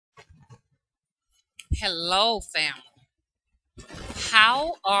Hello, family.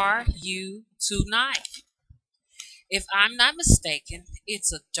 How are you tonight? If I'm not mistaken,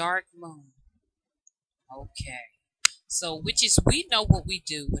 it's a dark moon. Okay. So, which is, we know what we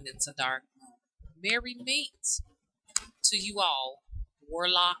do when it's a dark moon. Merry meet to you all,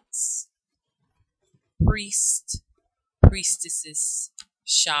 warlocks, priests, priestesses,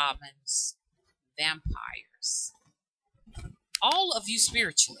 shamans, vampires, all of you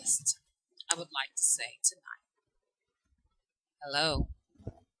spiritualists, I would like to say tonight. Hello.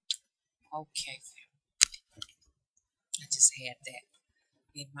 Okay, I just had that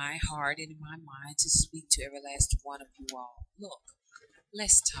in my heart and in my mind to speak to every last one of you all. Look,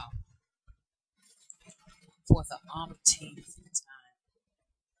 let's talk for the umpteenth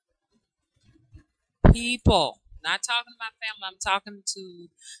time. People, not talking to my family, I'm talking to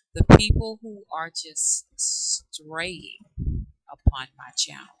the people who are just straying upon my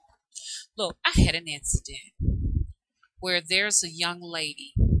channel. Look, I had an incident where there's a young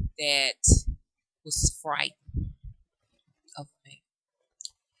lady that was frightened of me.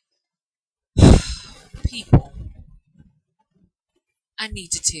 People, I need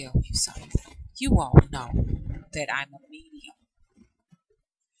to tell you something. You all know that I'm a medium.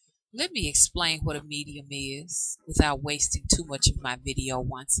 Let me explain what a medium is without wasting too much of my video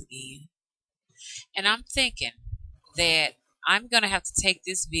once again. And I'm thinking that I'm going to have to take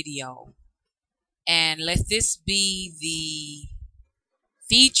this video and let this be the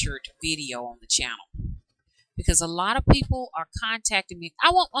featured video on the channel. Because a lot of people are contacting me.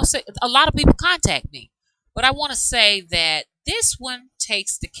 I won't say a lot of people contact me, but I want to say that this one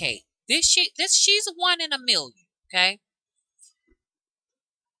takes the cake. She's a one in a million. Okay.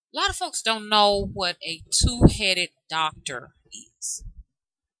 A lot of folks don't know what a two-headed doctor is.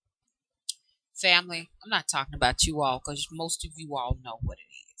 Family, I'm not talking about you all because most of you all know what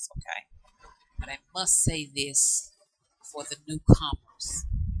it is. Okay. But I must say this for the newcomers.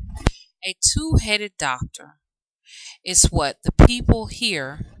 A two-headed doctor is what the people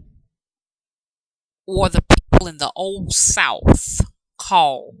here or the people in the old South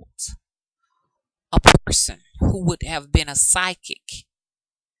called a person who would have been a psychic.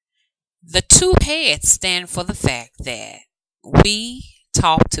 The two heads stand for the fact that we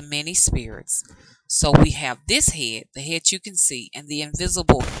talk to many spirits. So we have this head, the head you can see, and the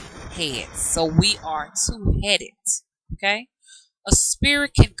invisible head. So we are two-headed. Okay? A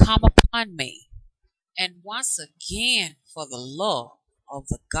spirit can come upon me. And once again, for the love of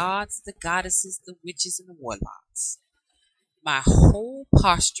the gods, the goddesses, the witches, and the warlocks, my whole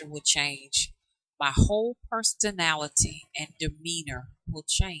posture will change. My whole personality and demeanor will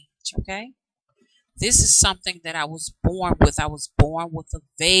change. Okay? This is something that I was born with. I was born with a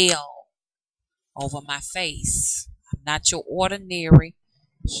veil over my face. I'm not your ordinary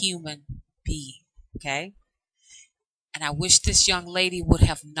human being. Okay? And I wish this young lady would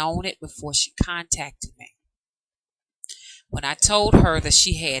have known it before she contacted me. When I told her that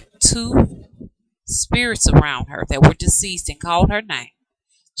she had two spirits around her that were deceased and called her name,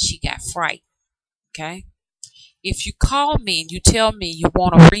 she got frightened. Okay? If you call me and you tell me you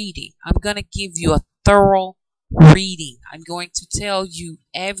want a reading, I'm going to give you a thorough reading. I'm going to tell you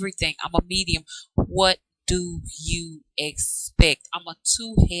everything. I'm a medium. What do you expect? I'm a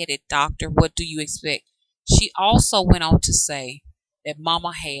two-headed doctor. What do you expect? She also went on to say that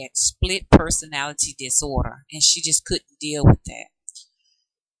Mama had split personality disorder and she just couldn't deal with that.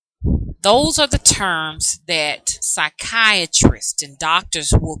 Those are the terms that psychiatrists and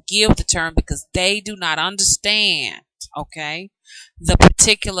doctors will give the term because they do not understand, okay, the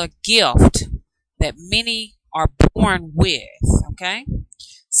particular gift that many are born with, okay?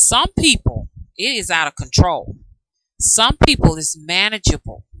 Some people, it is out of control. Some people, it's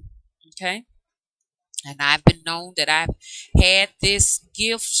manageable, okay? And I've been known that I've had this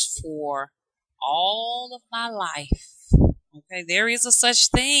gift for all of my life, okay? There is a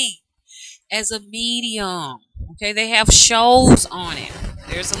such thing as a medium. Okay, they have shows on it.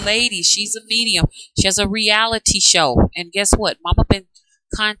 There's a lady, she's a medium. She has a reality show. And guess what? Mama been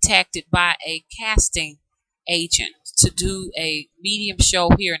contacted by a casting agent to do a medium show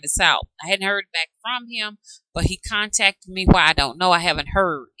here in the South. I hadn't heard back from him, but he contacted me. Why, I don't know. I haven't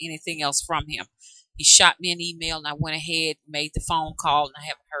heard anything else from him. He shot me an email and I went ahead and made the phone call and I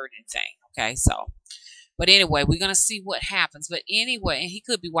haven't heard anything. Okay, so but anyway, we're going to see what happens. But anyway, and he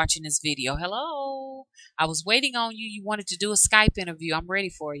could be watching this video. Hello. I was waiting on you. You wanted to do a Skype interview. I'm ready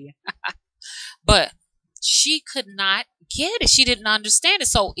for you. But she could not get it. She didn't understand it.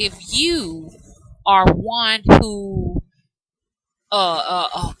 So if you are one who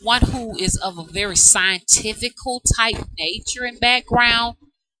is of a very scientifical type nature and background,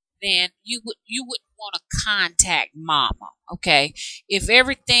 then you wouldn't want to contact mama. Okay, if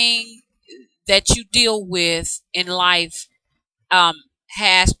everything that you deal with in life um,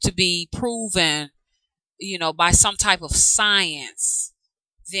 has to be proven, by some type of science,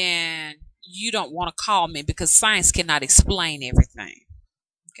 then you don't want to call me because science cannot explain everything.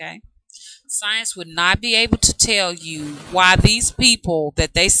 Okay. Science would not be able to tell you why these people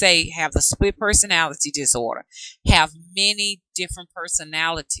that they say have the split personality disorder have many different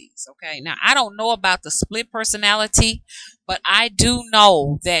personalities. Okay. Now, I don't know about the split personality, but I do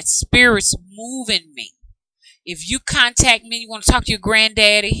know that spirits move in me. If you contact me, you want to talk to your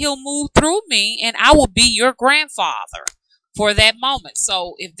granddaddy, he'll move through me and I will be your grandfather for that moment.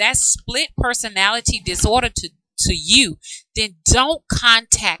 So if that's split personality disorder to you, then don't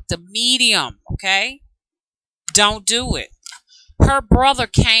contact the medium, okay? Don't do it. Her brother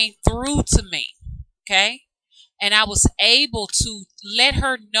came through to me, okay? And I was able to let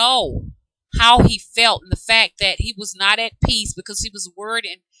her know how he felt and the fact that he was not at peace because he was worried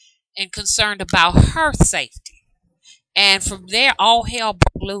and concerned about her safety. And from there, all hell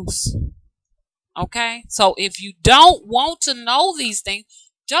broke loose. Okay? So if you don't want to know these things,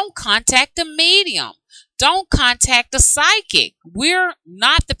 don't contact the medium. Don't contact the psychic. We're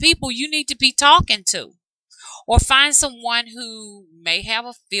not the people you need to be talking to. Or find someone who may have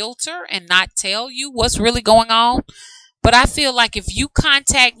a filter and not tell you what's really going on. But I feel like if you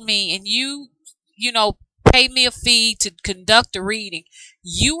contact me and you know, pay me a fee to conduct a reading,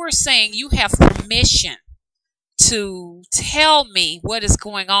 you are saying you have permission to tell me what is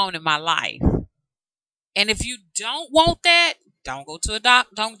going on in my life. And if you don't want that, don't go to a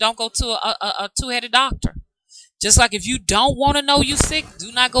don't go to a two-headed doctor. Just like if you don't want to know you sick,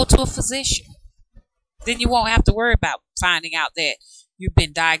 do not go to a physician. Then you won't have to worry about finding out that you've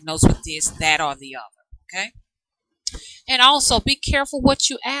been diagnosed with this, that, or the other. Okay? And also be careful what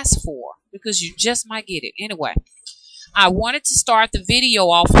you ask for because you just might get it. Anyway, I wanted to start the video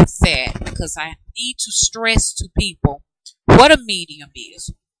off with that because I need to stress to people what a medium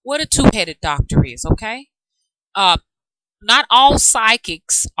is, what a two-headed doctor is, okay? Not all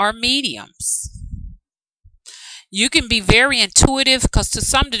psychics are mediums. You can be very intuitive because to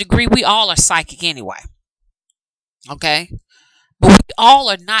some degree we all are psychic anyway, okay? But we all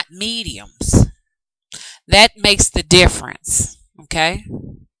are not mediums. That makes the difference, okay?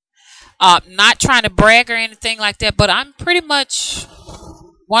 Not trying to brag or anything like that, but I'm pretty much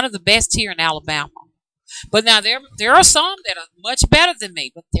one of the best here in Alabama. But now there are some that are much better than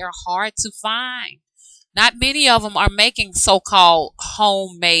me, but they're hard to find. Not many of them are making so-called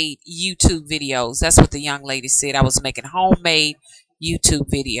homemade YouTube videos. That's what the young lady said. I was making homemade YouTube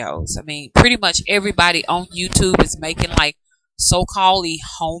videos. I mean, pretty much everybody on YouTube is making like so-called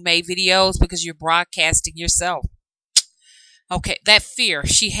homemade videos because you're broadcasting yourself. Okay, that fear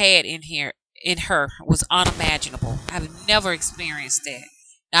she had in her was unimaginable. I've never experienced that.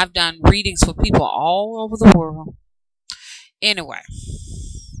 I've done readings for people all over the world. Anyway,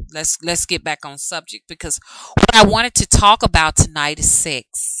 let's get back on subject because what I wanted to talk about tonight is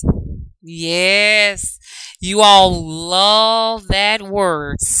sex. Yes, you all love that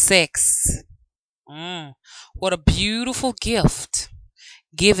word, sex. What a beautiful gift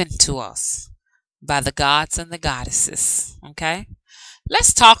given to us by the gods and the goddesses. Okay,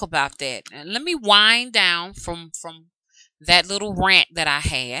 let's talk about that. And let me wind down from that little rant that I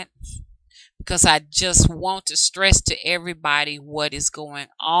had because I just want to stress to everybody what is going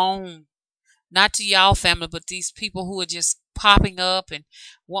on. Not to y'all family, but these people who are just popping up and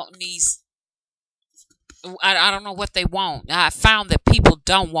wanting these. I don't know what they want. I found that people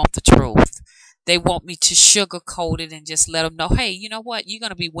don't want the truth. They want me to sugarcoat it and just let them know, hey, you know what? You're going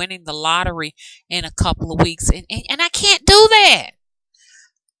to be winning the lottery in a couple of weeks. And I can't do that.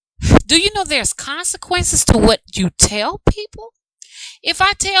 Do you know there's consequences to what you tell people? If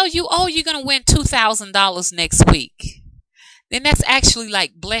I tell you, oh, you're going to win $2,000 next week, then that's actually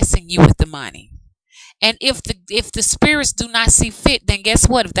like blessing you with the money. And if the spirits do not see fit, then guess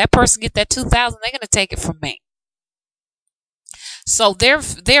what? If that person get that 2,000, they're going to take it from me. So there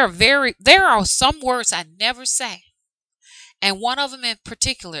are some words I never say. And one of them in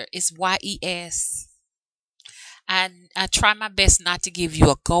particular is YES. I try my best not to give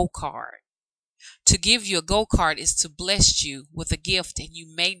you a go card. To give you a go card is to bless you with a gift and you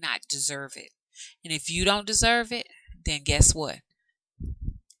may not deserve it. And if you don't deserve it, then guess what?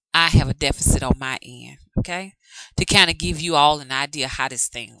 I have a deficit on my end, okay? To kind of give you all an idea how this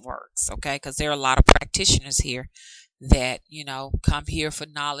thing works, okay? Because there are a lot of practitioners here that, come here for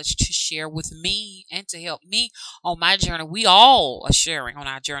knowledge to share with me and to help me on my journey. We all are sharing on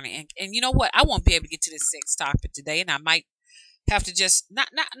our journey. And you know what? I won't be able to get to this sex topic today, and I might have to just not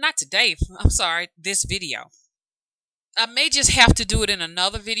today. I'm sorry, this video. I may just have to do it in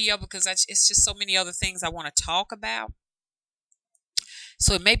another video because it's just so many other things I want to talk about.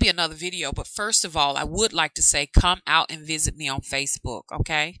 So it may be another video, but first of all, I would like to say come out and visit me on Facebook,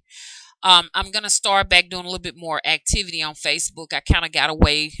 okay? I'm going to start back doing a little bit more activity on Facebook. I kind of got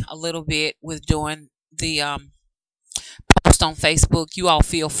away a little bit with doing the post on Facebook. You all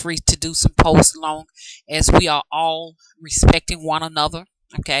feel free to do some posts long as we are all respecting one another,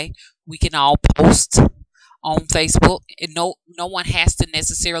 okay? We can all post on Facebook. And no one has to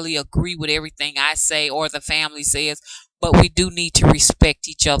necessarily agree with everything I say or the family says, but we do need to respect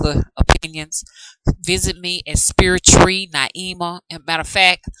each other's opinions. Visit me at Spirit Tree Naima. And matter of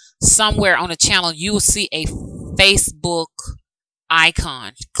fact, somewhere on the channel you will see a Facebook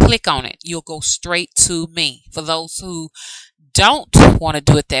icon. Click on it. You'll go straight to me. For those who don't want to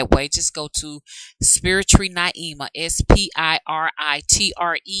do it that way, just go to Spirit Tree Naima,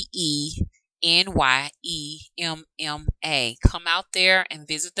 SpiritNyemma. Come out there and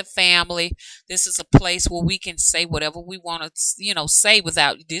visit the family. This is a place where we can say whatever we want to, say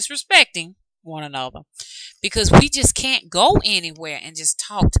without disrespecting one another, because we just can't go anywhere and just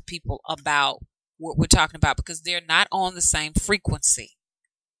talk to people about what we're talking about because they're not on the same frequency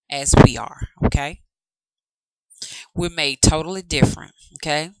as we are. Okay, we're made totally different.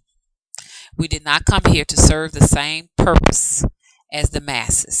 Okay, we did not come here to serve the same purpose as the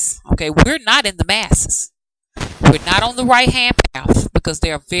masses. Okay, we're not in the masses. We're not on the right hand path because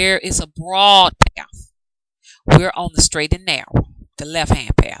there is a broad path. We're on the straight and narrow, the left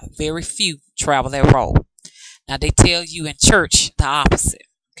hand path. Very few travel that road. Now they tell you in church the opposite.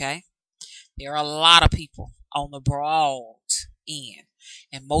 Okay, there are a lot of people on the broad end,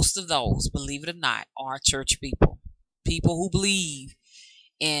 and most of those, believe it or not, are church people. People who believe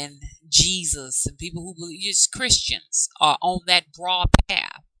in Jesus and people who believe, just Christians, are on that broad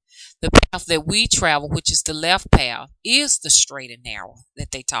path. The path that we travel, which is the left path, is the straight and narrow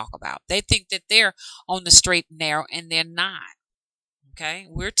that they talk about. They think that they're on the straight and narrow, and they're not. Okay,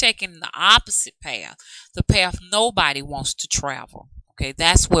 we're taking the opposite path, the path nobody wants to travel. Okay,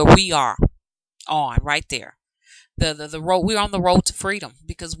 that's where we are on right there. The road, we're on the road to freedom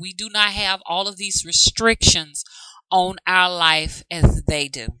because we do not have all of these restrictions on our life as they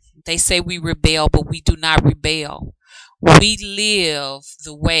do. They say we rebel, but we do not rebel. We live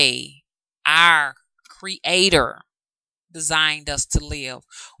the way our Creator designed us to live.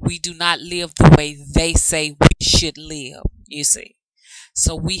 We do not live the way they say we should live, you see.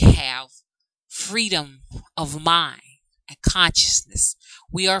 So we have freedom of mind and consciousness.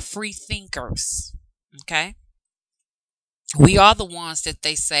 We are free thinkers, okay? We are the ones that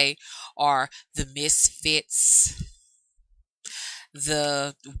they say are the misfits,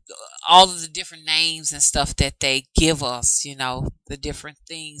 the all of the different names and stuff that they give us, the different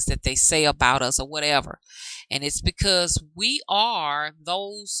things that they say about us or whatever. And it's because we are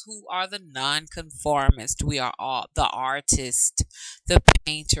those who are the nonconformists. We are all the artists, the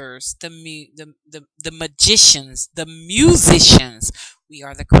painters, the magicians, the musicians. We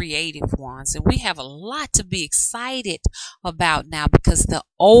are the creative ones, and we have a lot to be excited about now because the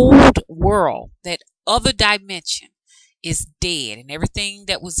old world, that other dimension, is dead, and everything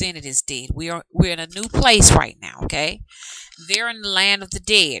that was in it is dead. We're in a new place right now, okay? They're in the land of the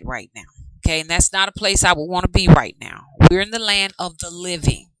dead right now, okay? And that's not a place I would want to be right now. We're in the land of the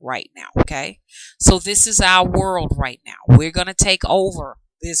living right now, okay? So this is our world right now. We're going to take over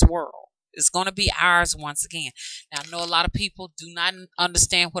this world. It's going to be ours once again. Now, I know a lot of people do not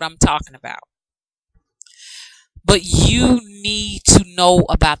understand what I'm talking about, but you need to know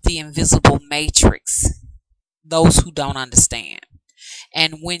about the invisible matrix. Those who don't understand.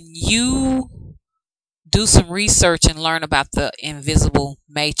 And when you do some research and learn about the invisible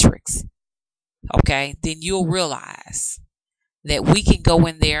matrix, okay, then you'll realize that we can go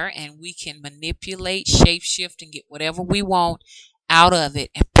in there and we can manipulate, shapeshift, and get whatever we want out of it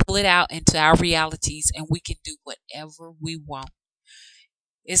and pull it out into our realities, and we can do whatever we want.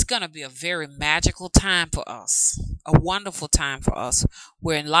 It's going to be a very magical time for us, a wonderful time for us,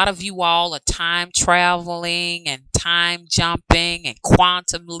 where a lot of you all are time traveling and time jumping and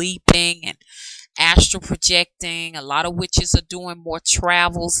quantum leaping and astral projecting. A lot of witches are doing more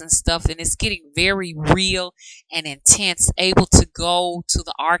travels and stuff, and it's getting very real and intense, able to go to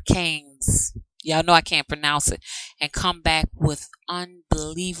the arcanes. Y'all know I can't pronounce it, and come back with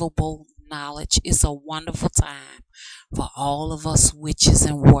unbelievable knowledge. It's a wonderful time for all of us witches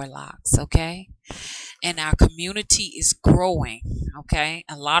and warlocks, okay? And our community is growing, okay?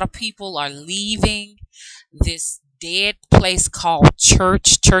 A lot of people are leaving this dead place called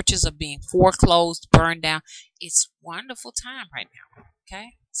church. Churches are being foreclosed, burned down. It's a wonderful time right now.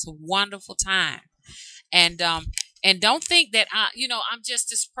 Okay, it's a wonderful time, and don't think that I'm just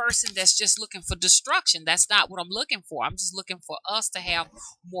this person that's just looking for destruction. That's not what I'm looking for. I'm just looking for us to have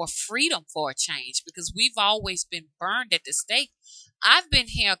more freedom for a change, because we've always been burned at the stake. I've been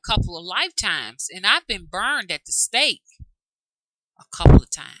here a couple of lifetimes, and I've been burned at the stake a couple of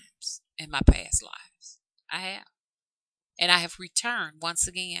times in my past lives. I have. And I have returned once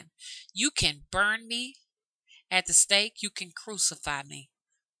again. You can burn me at the stake, you can crucify me,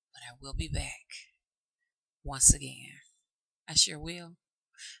 but I will be back once again. I sure will.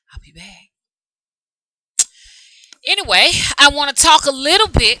 I'll be back. Anyway, I want to talk a little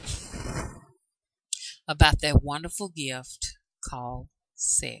bit about that wonderful gift called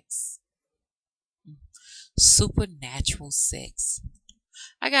sex. Supernatural sex.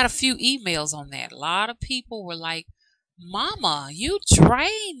 I got a few emails on that. A lot of people were like, Mama, you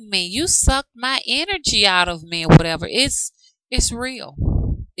drained me. You sucked my energy out of me, or whatever. It's real.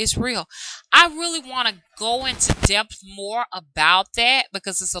 It's real. I really want to go into depth more about that,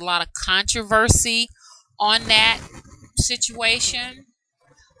 because there's a lot of controversy on that situation,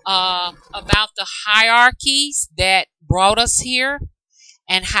 about the hierarchies that brought us here,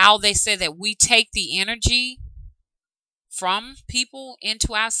 and how they say that we take the energy from people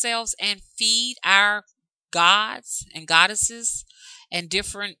into ourselves and feed our gods and goddesses and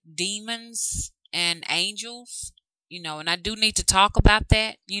different demons and angels. And I do need to talk about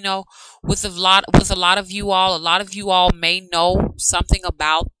that, with a lot of you all. A lot of you all may know something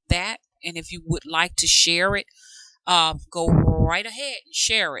about that, and if you would like to share it, go right ahead and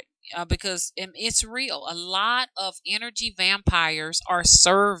share it, because it's real. A lot of energy vampires are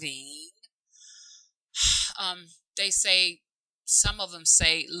serving, they say, some of them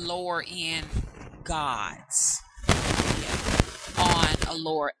say, lower end gods, on a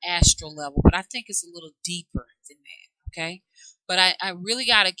lower astral level, but I think it's a little deeper than that. Okay, but I really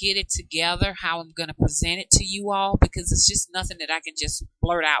got to get it together how I'm going to present it to you all, because it's just nothing that I can just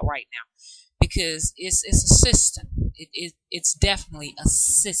blurt out right now, because it's a system. It's definitely a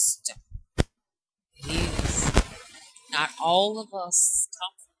system. It is. Not all of us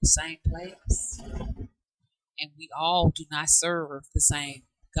come from the same place, and we all do not serve the same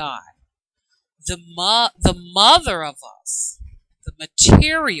God. The mother of us, the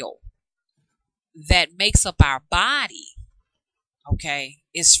material that makes up our body, okay,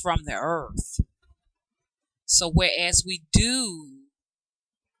 is from the earth. So whereas we do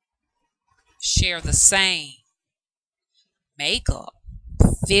share the same makeup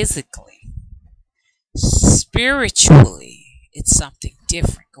physically, spiritually, it's something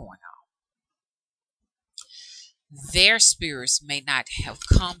different going on. Their spirits may not have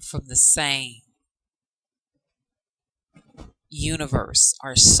come from the same universe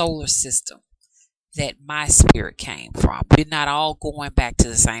or solar system that my spirit came from. We're not all going back to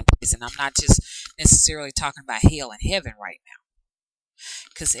the same place. And I'm not just necessarily talking about hell and heaven right now,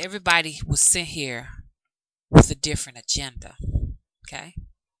 because everybody was sent here with a different agenda. Okay?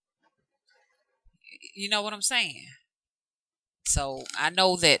 You know what I'm saying? So I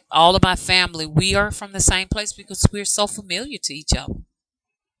know that all of my family, we are from the same place because we're so familiar to each other.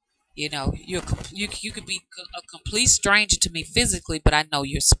 You could be a complete stranger to me physically, but I know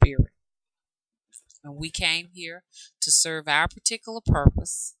your spirit. And we came here to serve our particular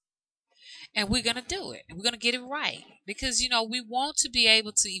purpose, and we're going to do it, and we're going to get it right, because we want to be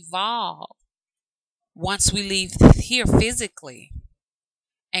able to evolve once we leave here physically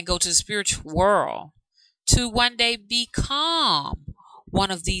and go to the spiritual world, to one day become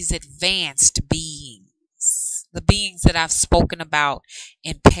one of these advanced beings, the beings that I've spoken about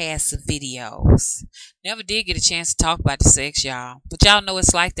in past videos. Never did get a chance to talk about the sex, y'all, but y'all know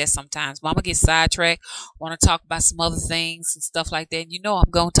it's like that sometimes. Mama gets sidetracked, want to talk about some other things and stuff like that, and I'm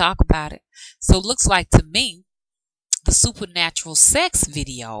going to talk about it. So it looks like to me the supernatural sex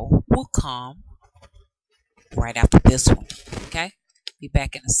video will come right after this one. Okay, be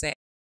back in a sec.